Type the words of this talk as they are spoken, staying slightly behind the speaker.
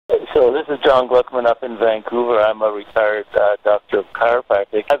So this is John Gluckman up in Vancouver. I'm a retired doctor of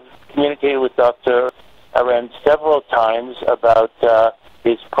chiropractic. I've communicated with Dr. Ahrens several times about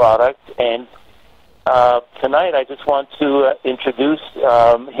his product, and tonight I just want to introduce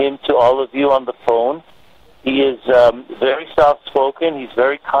him to all of you on the phone. He is very soft-spoken. He's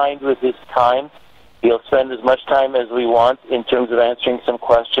very kind with his time. He'll spend as much time as we want in terms of answering some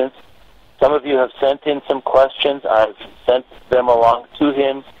questions. Some of you have sent in some questions. I've sent them along to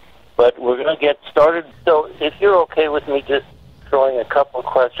him, but we're going to get started. So if you're okay with me just throwing a couple of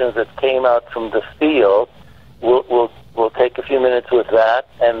questions that came out from the field, we'll take a few minutes with that,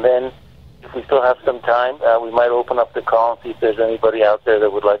 and then if we still have some time, we might open up the call and see if there's anybody out there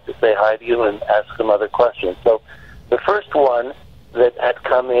that would like to say hi to you and ask some other questions. So the first one that had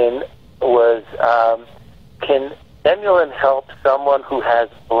come in was, can Emulin help someone who has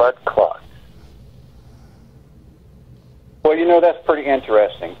blood clots? Well, you know, that's pretty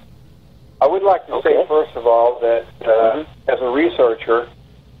interesting. I would like to say, first of all, that as a researcher,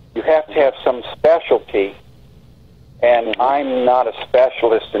 you have to have some specialty, and I'm not a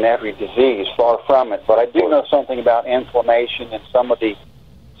specialist in every disease, far from it, but I do know something about inflammation and some of the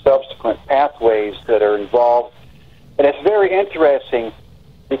subsequent pathways that are involved. And it's very interesting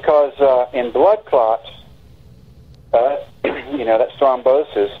because in blood clots, you know, that's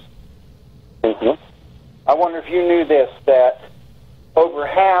thrombosis. I wonder if you knew this, that over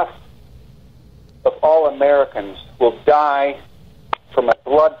half of all Americans will die from a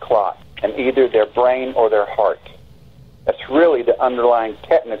blood clot in either their brain or their heart. That's really the underlying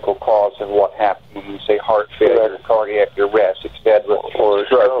technical cause of what happens when you say heart failure, cardiac arrest, etc. Or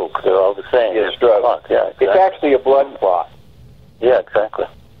stroke. They're all the same. Yeah, stroke. Clot. Yeah, exactly. It's actually a blood clot. Yeah, exactly.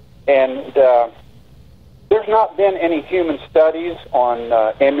 And there's not been any human studies on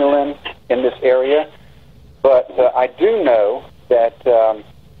Emulin in this area, but I do know that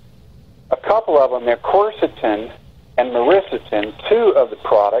a couple of them, they're quercetin and myricetin, two of the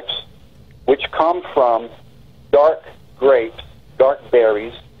products, which come from dark grapes, dark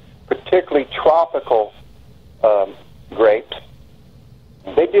berries, particularly tropical grapes.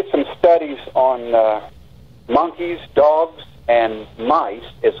 They did some studies on monkeys, dogs, and mice,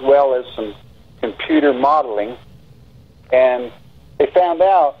 as well as some computer modeling, and they found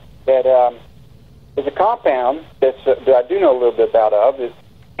out that there's a compound that I do know a little bit about is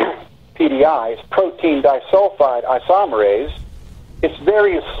PDI, it's protein disulfide isomerase. It's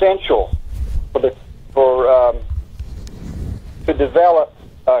very essential to develop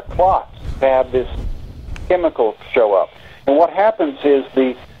clots, to have this chemical show up. And what happens is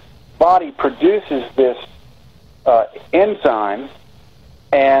the body produces this enzyme,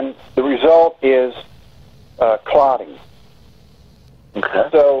 and the result is clotting. Okay.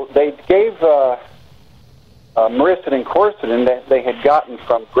 So they gave myricetin and quercetin that they had gotten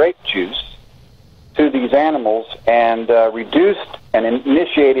from grape juice to these animals and reduced and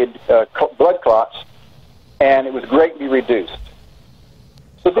initiated blood clots, and it was greatly reduced.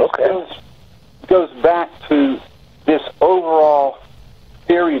 So this goes back to this overall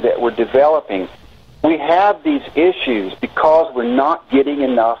theory that we're developing. We have these issues because we're not getting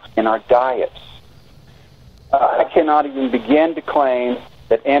enough in our diets. I cannot even begin to claim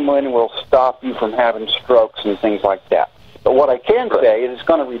that Emulin will stop you from having strokes and things like that. But what I can say is it's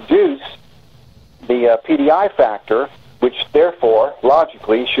going to reduce the PDI factor, which therefore,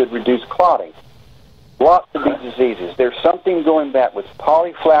 logically, should reduce clotting. Lots of these diseases. There's something going back with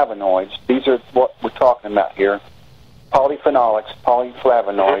polyflavonoids. These are what we're talking about here. Polyphenolics,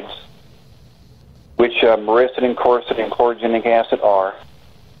 polyflavonoids, which myricetin, quercetin, and chlorogenic acid are.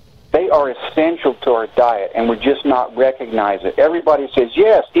 They are essential to our diet, and we're just not recognizing it. Everybody says,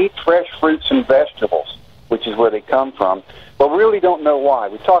 yes, eat fresh fruits and vegetables, which is where they come from, but we really don't know why.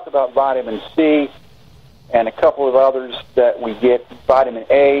 We talk about vitamin C and a couple of others that we get, vitamin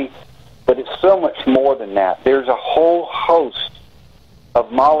A, but it's so much more than that. There's a whole host of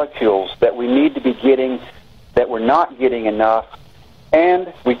molecules that we need to be getting that we're not getting enough,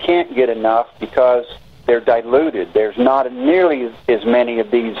 and we can't get enough because they're diluted. There's not nearly as many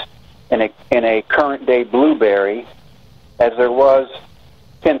of these in a current-day blueberry as there was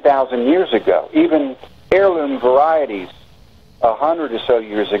 10,000 years ago. Even heirloom varieties 100 or so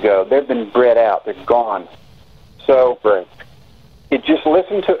years ago, they've been bred out. They're gone. So just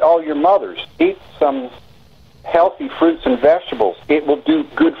listen to all your mothers. Eat some healthy fruits and vegetables. It will do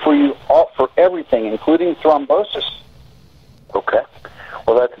good for you, for everything, including thrombosis. Okay.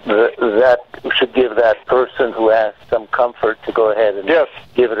 Well, that should give that person who asked some comfort to go ahead and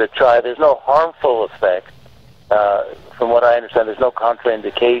give it a try. There's no harmful effect. From what I understand, there's no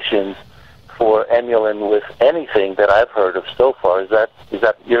contraindications for Emulin with anything that I've heard of so far. Is that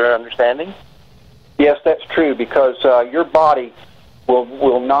your understanding? Yes, that's true, because your body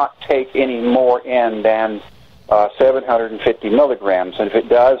will not take any more in than 750 milligrams, and if it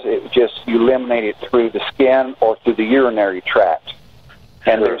does, you eliminate it through the skin or through the urinary tract.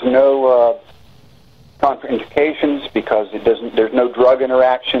 And there's no contraindications because there's no drug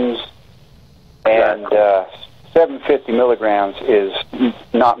interactions, and 750 milligrams is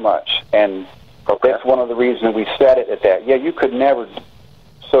not much, and that's one of the reasons we set it at that. Yeah, you could never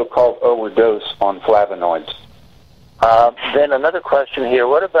so-called overdose on flavonoids. Then another question here.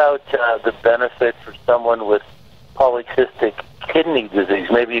 What about the benefit for someone with polycystic kidney disease?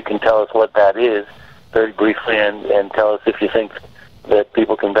 Maybe you can tell us what that is very briefly and tell us if you think that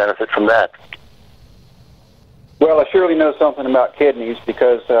people can benefit from that. Well, I surely know something about kidneys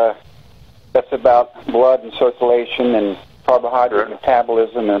because that's about blood and circulation and carbohydrate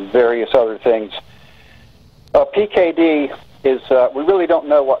metabolism and various other things. PKD is, we really don't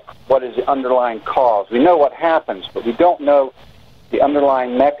know what is the underlying cause. We know what happens, but we don't know the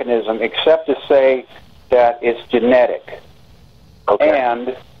underlying mechanism except to say that it's genetic. Okay.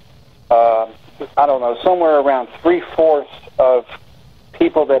 And, I don't know, somewhere around 3/4 of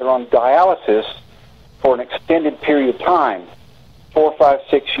people that are on dialysis for an extended period of time, 4, 5,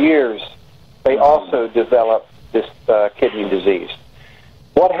 6 years, they also develop this kidney disease.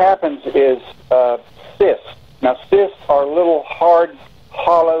 What happens is cysts. Now, cysts are little hard,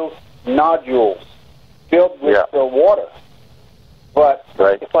 hollow nodules filled with water, but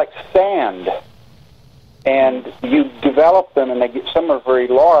it's like sand. And you develop them, and some are very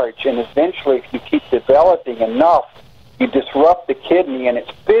large, and eventually, if you keep developing enough, you disrupt the kidney, and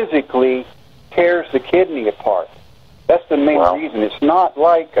it physically tears the kidney apart. That's the main reason. It's not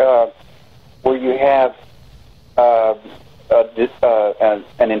like where you have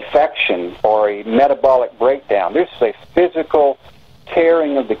an infection or a metabolic breakdown. This is a physical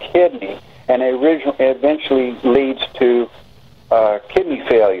tearing of the kidney, and it eventually leads to kidney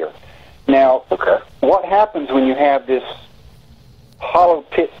failure. Now, what happens when you have this hollow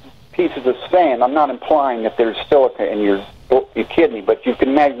pieces of sand? I'm not implying that there's silica in your kidney, but you can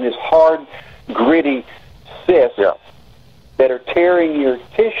imagine this hard, gritty cysts that are tearing your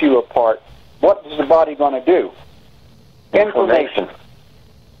tissue apart. What is the body going to do? Inflammation.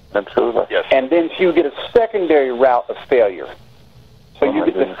 Absolutely. Yes. And then you get a secondary route of failure. So you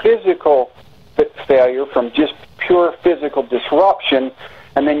get the physical failure from just pure physical disruption,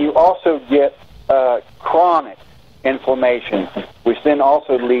 and then you also get chronic inflammation, which then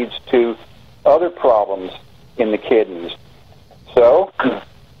also leads to other problems in the kidneys. So,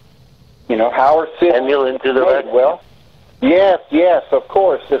 how are cysts Emulin to the right? Well, yes, of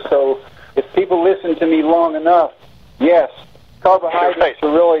course. So if people listen to me long enough, yes, carbohydrates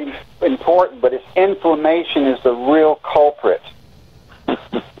are really important, but it's inflammation is the real culprit.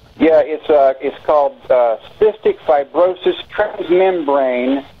 Yeah, it's called cystic fibrosis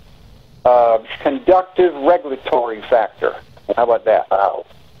transmembrane conductive regulatory factor. How about that? Wow.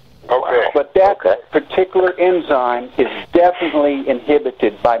 Okay. But that particular enzyme is definitely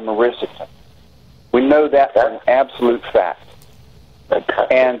inhibited by myristotin. We know that for an absolute fact.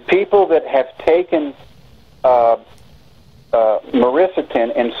 And people that have taken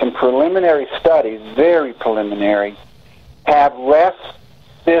myristotin in some preliminary studies, very preliminary, have less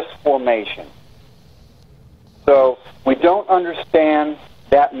cyst formation. So we don't understand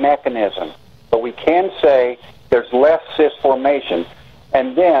that mechanism, but we can say there's less cyst formation.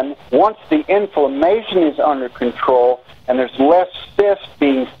 And then once the inflammation is under control and there's less cysts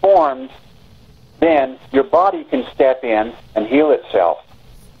being formed, then your body can step in and heal itself.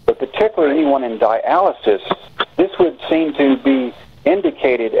 But particularly anyone in dialysis, this would seem to be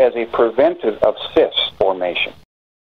indicated as a preventive of cyst formation.